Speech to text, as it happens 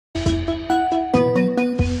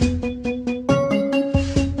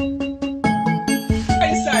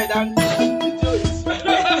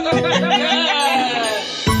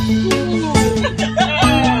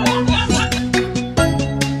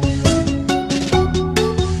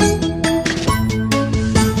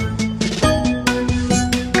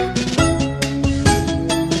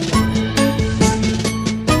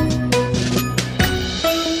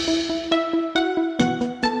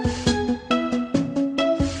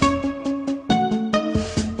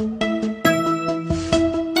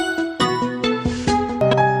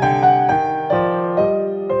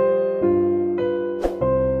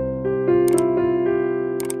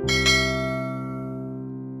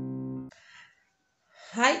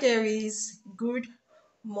Hi dearies, good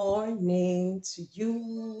morning to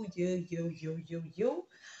you.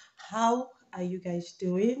 How are you guys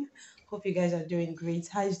doing? Hope you guys are doing great.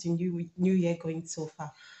 How is the new year going so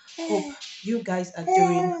far? Hope you guys are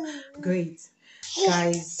doing great.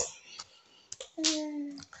 Guys,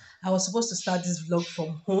 I was supposed to start this vlog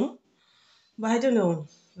from home, but I don't know.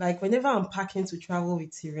 Like whenever I'm packing to travel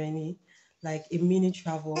with Irene, like a mini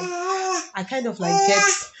travel, I kind of like get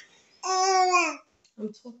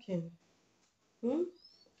I'm talking. Hmm?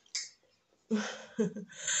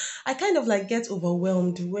 I kind of like get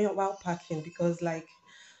overwhelmed while packing because like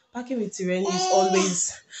packing with Irene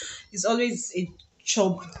is always a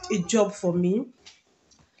job for me.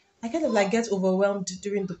 I kind of like get overwhelmed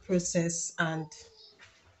during the process, and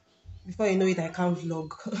before you know it I can't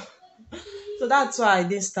vlog. So that's why I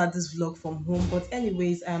didn't start this vlog from home. But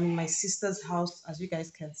anyways, I'm in my sister's house as you guys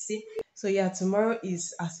can see. So yeah, tomorrow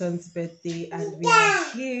is our son's birthday and we are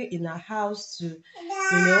here in our house to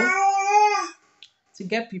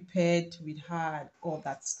get prepared with her and all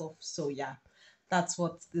that stuff. So yeah, that's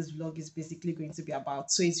what this vlog is basically going to be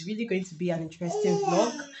about. So it's really going to be an interesting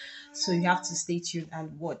vlog. So you have to stay tuned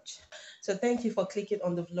and watch. So thank you for clicking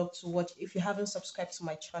on the vlog to watch. If you haven't subscribed to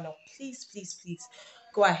my channel, please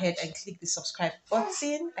go ahead and click the subscribe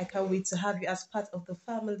button. I can't wait to have you as part of the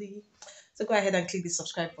family. So go ahead and click the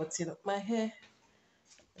subscribe button. My hair,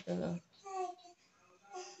 I don't know.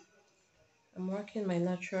 I'm rocking my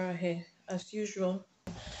natural hair as usual.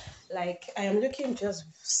 Like I am looking just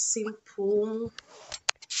simple.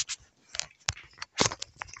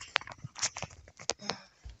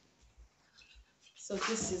 So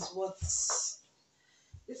this is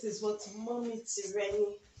what mommy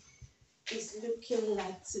Tireni is looking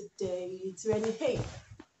like today. Tireni, hey.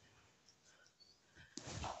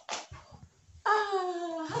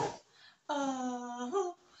 Ah,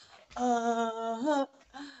 ah, ah,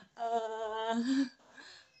 ah, ah,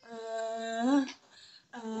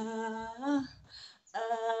 ah, ah.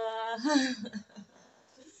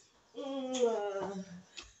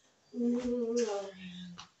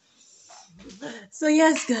 So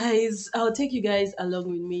yes guys, I'll take you guys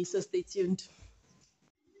along with me, so stay tuned.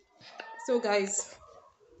 So guys,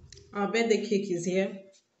 our birthday cake is here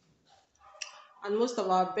and most of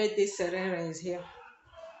our birthday serena is here.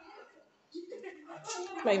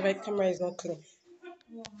 My camera is not clear.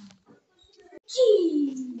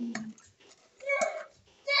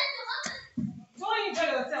 Don't enjoy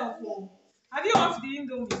yourself. Oh. Have you off the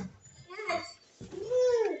Indomie? Yes.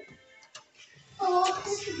 Oh,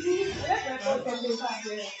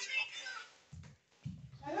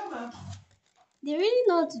 hello, ma. They really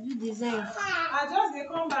know how to do design. I just they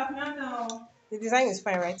come back now. The design is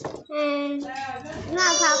fine, right?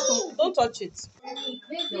 Not powerful. Don't touch it.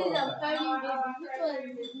 Babies are carrying baby. Which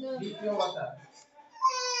one is no? Pure water.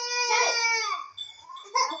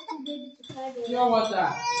 Ask the baby to carry Pure water.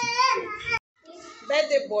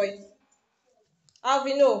 Birthday boy.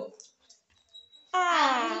 Alvin, no.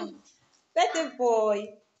 Ah, birthday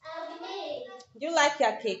boy. Do you like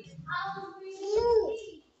your cake?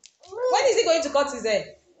 When is he going to cut his hair?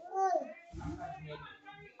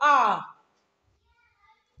 Ah,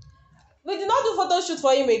 we did not do photo shoot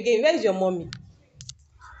for him again. Where is your mommy?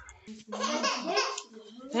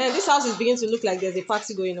 This house is beginning to look like there's a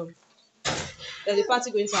party going on. There's a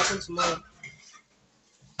party going to happen tomorrow.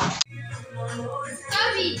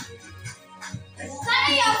 Carry.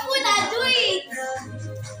 Carry your food and do it.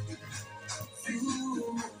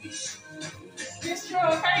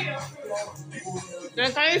 Carry your food.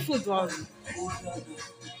 Then carry food, one.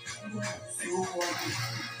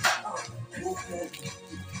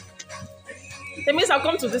 That means I'll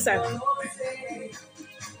come to this side.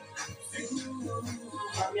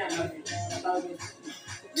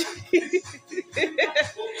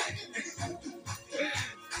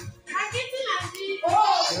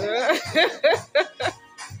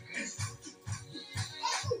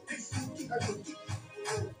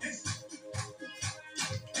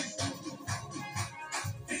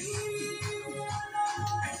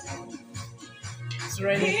 It's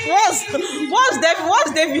ready.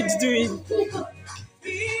 What's David doing?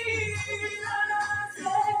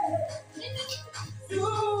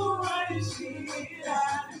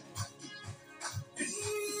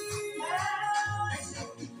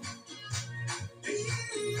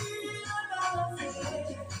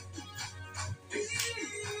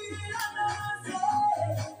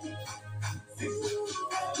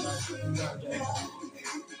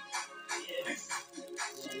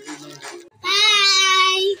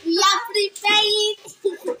 Hi, we are preparing.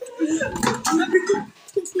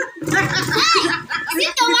 Is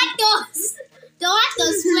it tomatoes?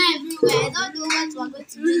 Tomatoes smell everywhere. Don't do we're going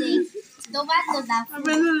to do the tomato that I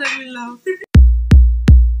better not let me laugh.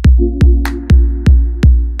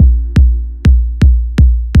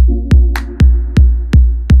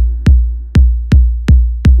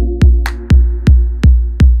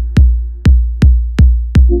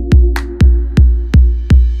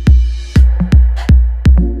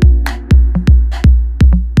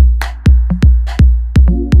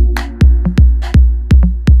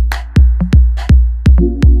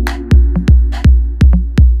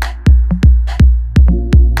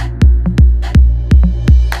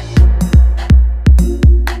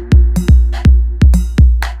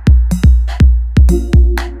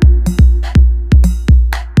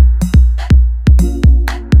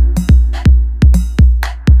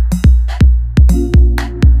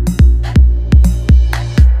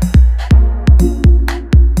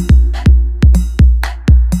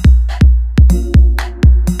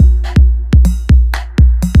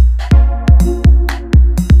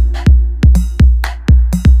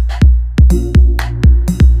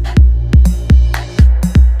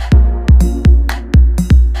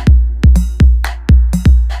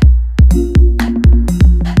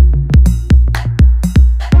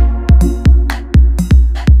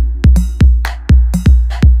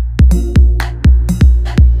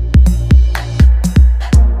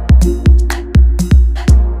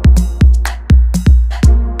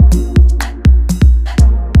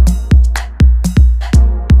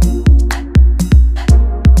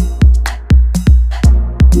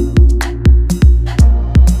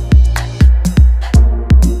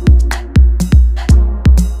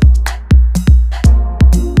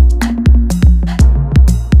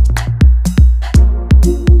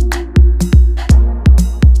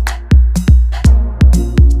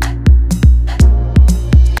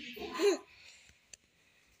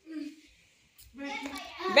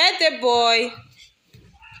 Birthday boy.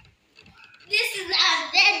 This is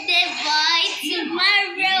our birthday boy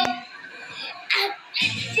tomorrow. Our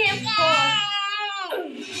birthday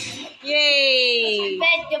boy. Yay!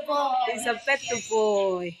 Birthday boy. It's a birthday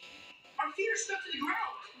boy. Our feet are stuck to the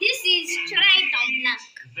ground. This is Triton Black.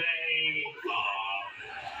 They are.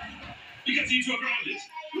 You got to around it.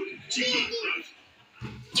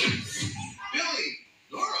 Billy,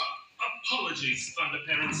 Laura. Apologies, Thunder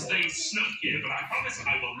Parents. They snuck here, but I promise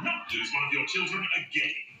I will not lose one of your children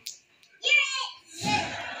again.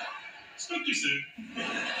 Spoke too soon.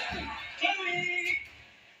 Chloe!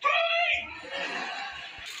 Chloe!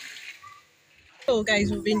 So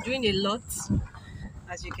guys, we've been doing a lot,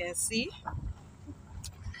 as you can see.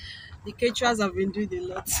 The caterers have been doing a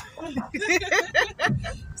lot.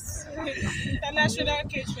 International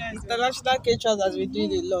caterers. International caterers has been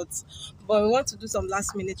doing a lot. But we want to do some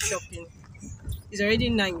last minute shopping. It's already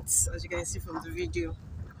night, as you can see from the video.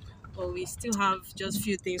 But we still have just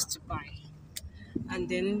few things to buy. And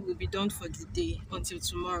then we'll be done for the day until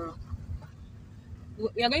tomorrow.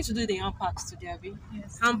 We are going to do the hand packs today, Abby.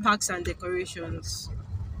 Yes. Hand packs and decorations.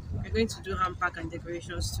 We're going to do hand pack and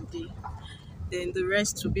decorations today. Then the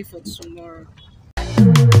rest will be for tomorrow.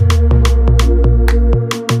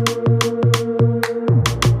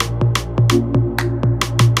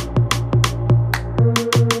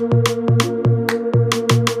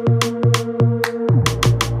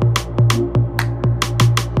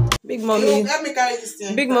 Big mommy. Let me carry this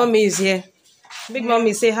thing. Big mommy is here. Big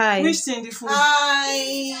mommy, say hi. Which thing the food?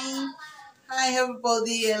 Hi. Hi,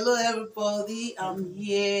 everybody. Hello, everybody. I'm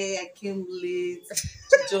here. I came late.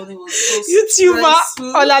 Johnny was so YouTuber.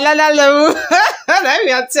 stressful. Oh la la la la. Let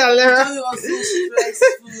me tell her. Johnny was so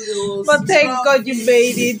stressful. It was But thank God you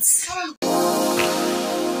made it.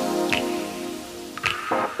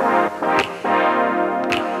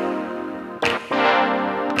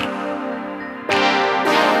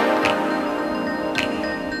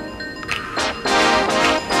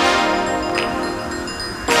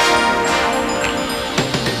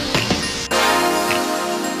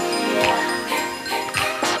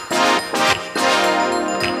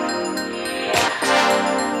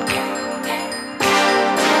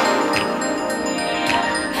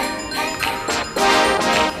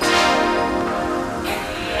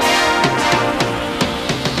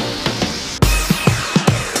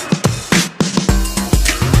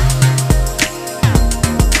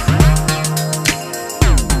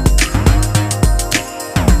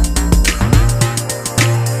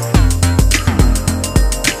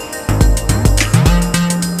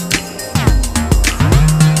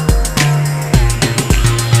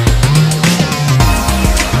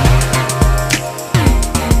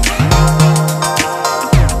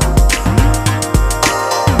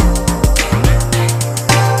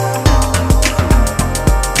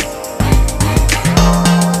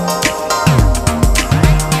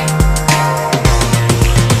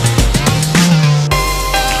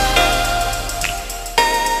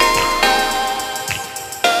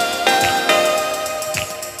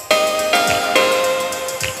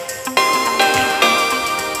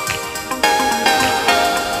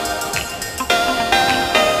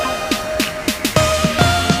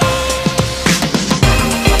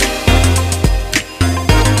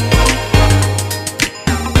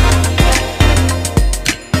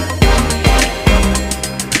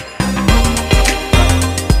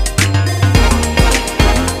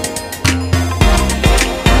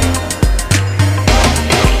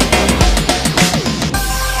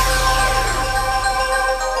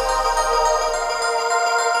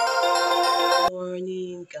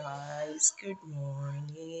 guys, good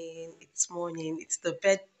morning. It's morning. It's the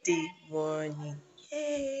birthday morning.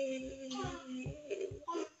 Yay!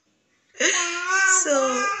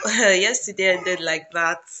 So yesterday ended like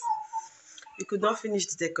that. We could not finish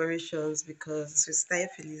the decorations because we started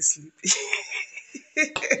feeling sleepy.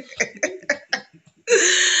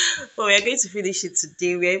 But we are going to finish it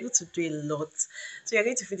today. We are able to do a lot. So we are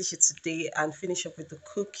going to finish it today and finish up with the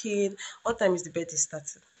cooking. What time is the birthday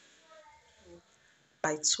starting?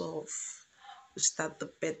 By 12. We start the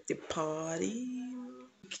birthday party.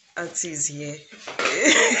 Auntie is here.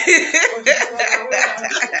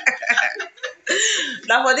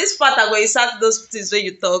 Now for this part, I'm going to start those things when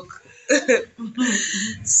you talk.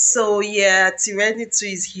 So yeah, Tireni too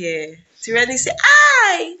is here. Tireni say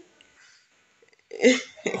hi.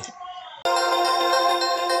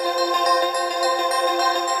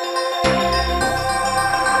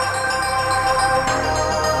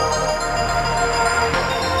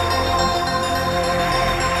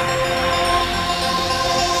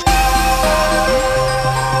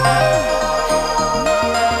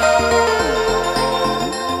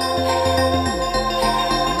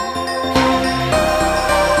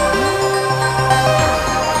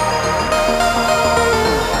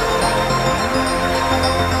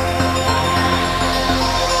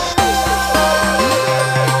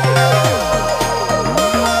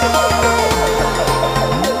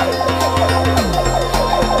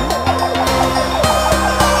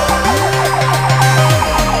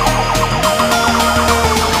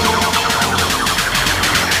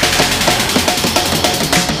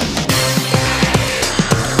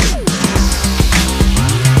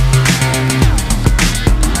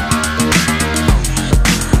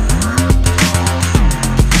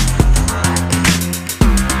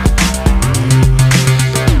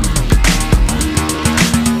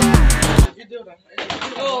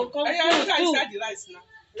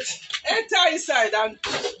 Enter inside and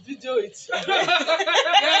video it.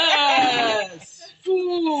 Yes.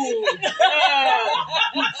 Food.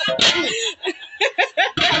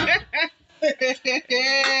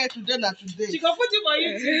 Yeah. Today not today. She can put it on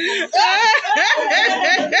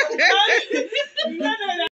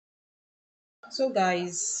YouTube. So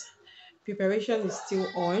guys, preparation is still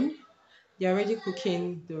on. They're already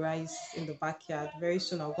cooking the rice in the backyard. Very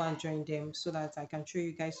soon I'll go and join them so that I can show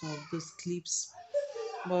you guys some of those clips.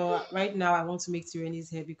 But right now I want to make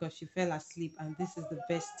Tireni's hair because she fell asleep and this is the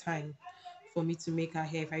best time for me to make her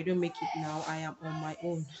hair. If I don't make it now, I am on my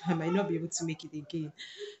own. I might not be able to make it again.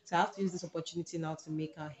 So I have to use this opportunity now to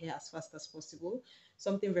make her hair as fast as possible.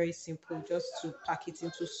 Something very simple, just to pack it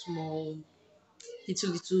into small,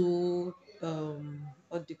 little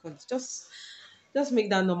what do you call it? Just make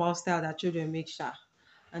that normal style that children make, sure.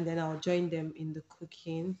 And then I'll join them in the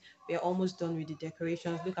cooking. We're almost done with the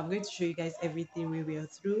decorations. Look, I'm going to show you guys everything we were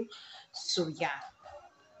through. So yeah.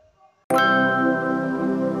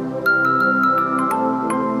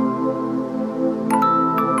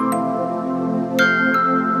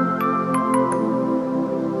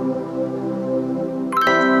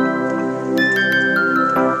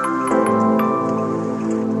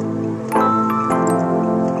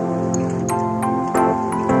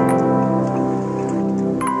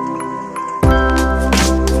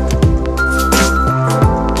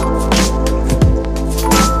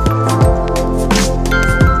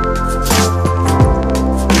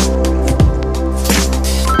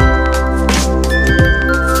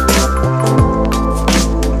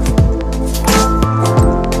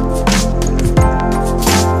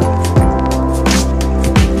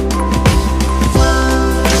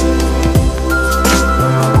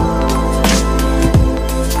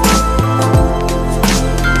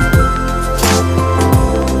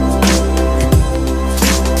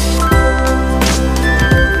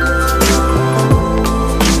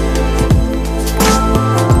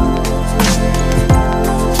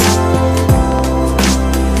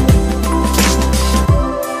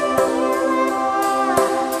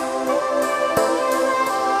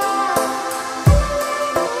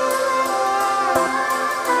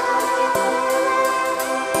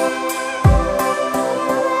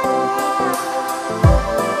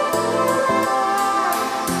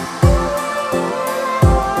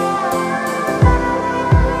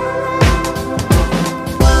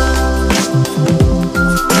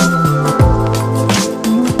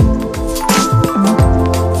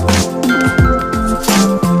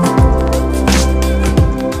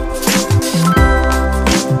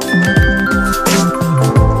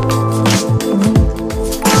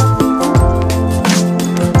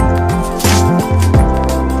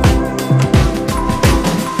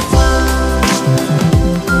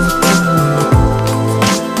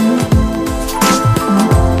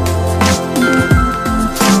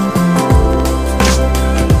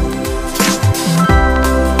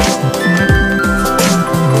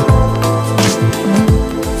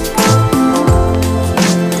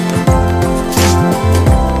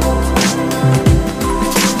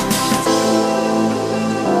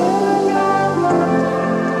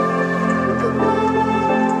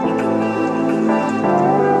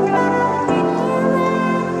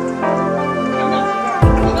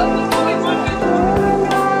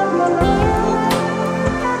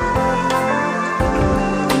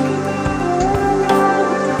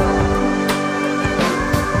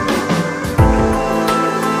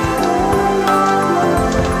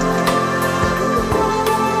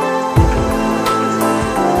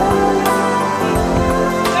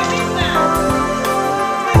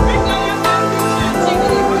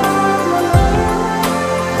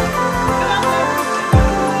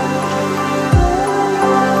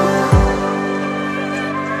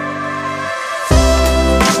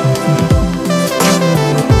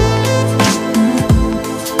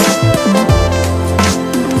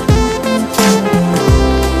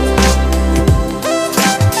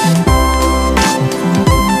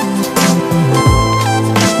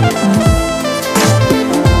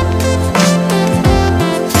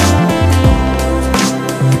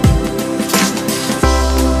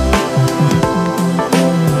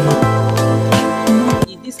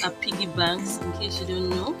 are piggy banks. In case you don't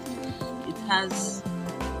know, it has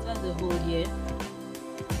a hole here.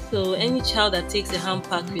 So any child that takes a hand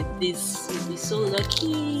pack with this will be so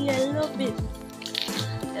lucky. I love it.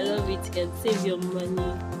 I love it. You can save your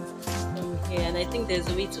money from here, and I think there's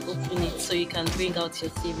a way to open it so you can bring out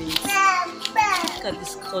your savings. Look at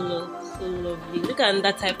this color, so lovely. Look at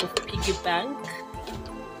that type of piggy bank.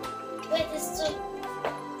 Wait, it's so.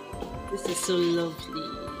 This is so lovely.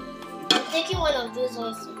 I'm taking one of those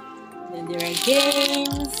also. Then there are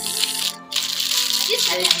games.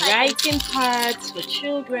 There's writing parts for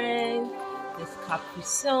children. There's Capri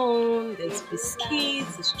there's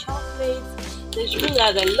biscuits, there's chocolates, there's rulers.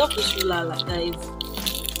 I love this ruler, like that.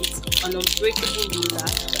 It's an unbreakable ruler.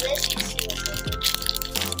 Let's see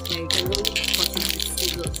what Yeah, you can only cut it with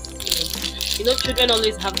scissors. So, you know, children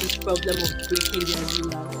always have this problem of breaking their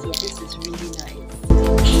ruler, so this is really nice.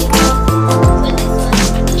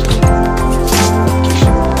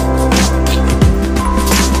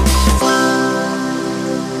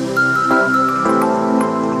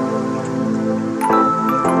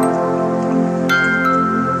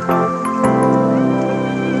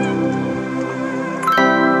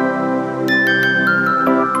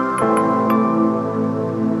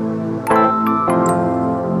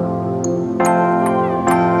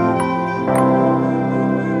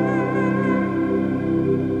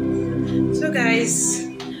 So guys,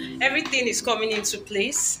 everything is coming into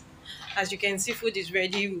place. As you can see, food is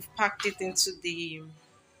ready. We've packed it into the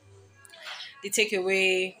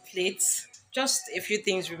takeaway plates. Just a few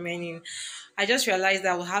things remaining. I just realized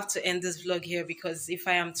that I will have to end this vlog here because if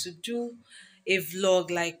I am to do a vlog,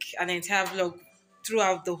 like an entire vlog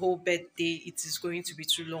throughout the whole birthday, it is going to be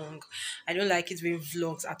too long. I don't like it when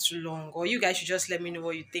vlogs are too long. Or you guys should just let me know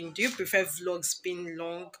what you think. Do you prefer vlogs being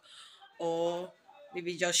long, or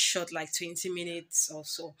maybe just short, like 20 minutes or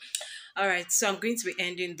so? All right, so I'm going to be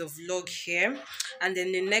ending the vlog here, and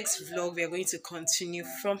then the next vlog we are going to continue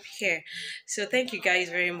from here. So thank you guys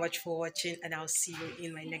very much for watching, and I'll see you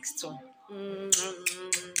in my next one.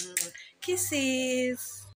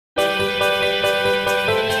 Kisses.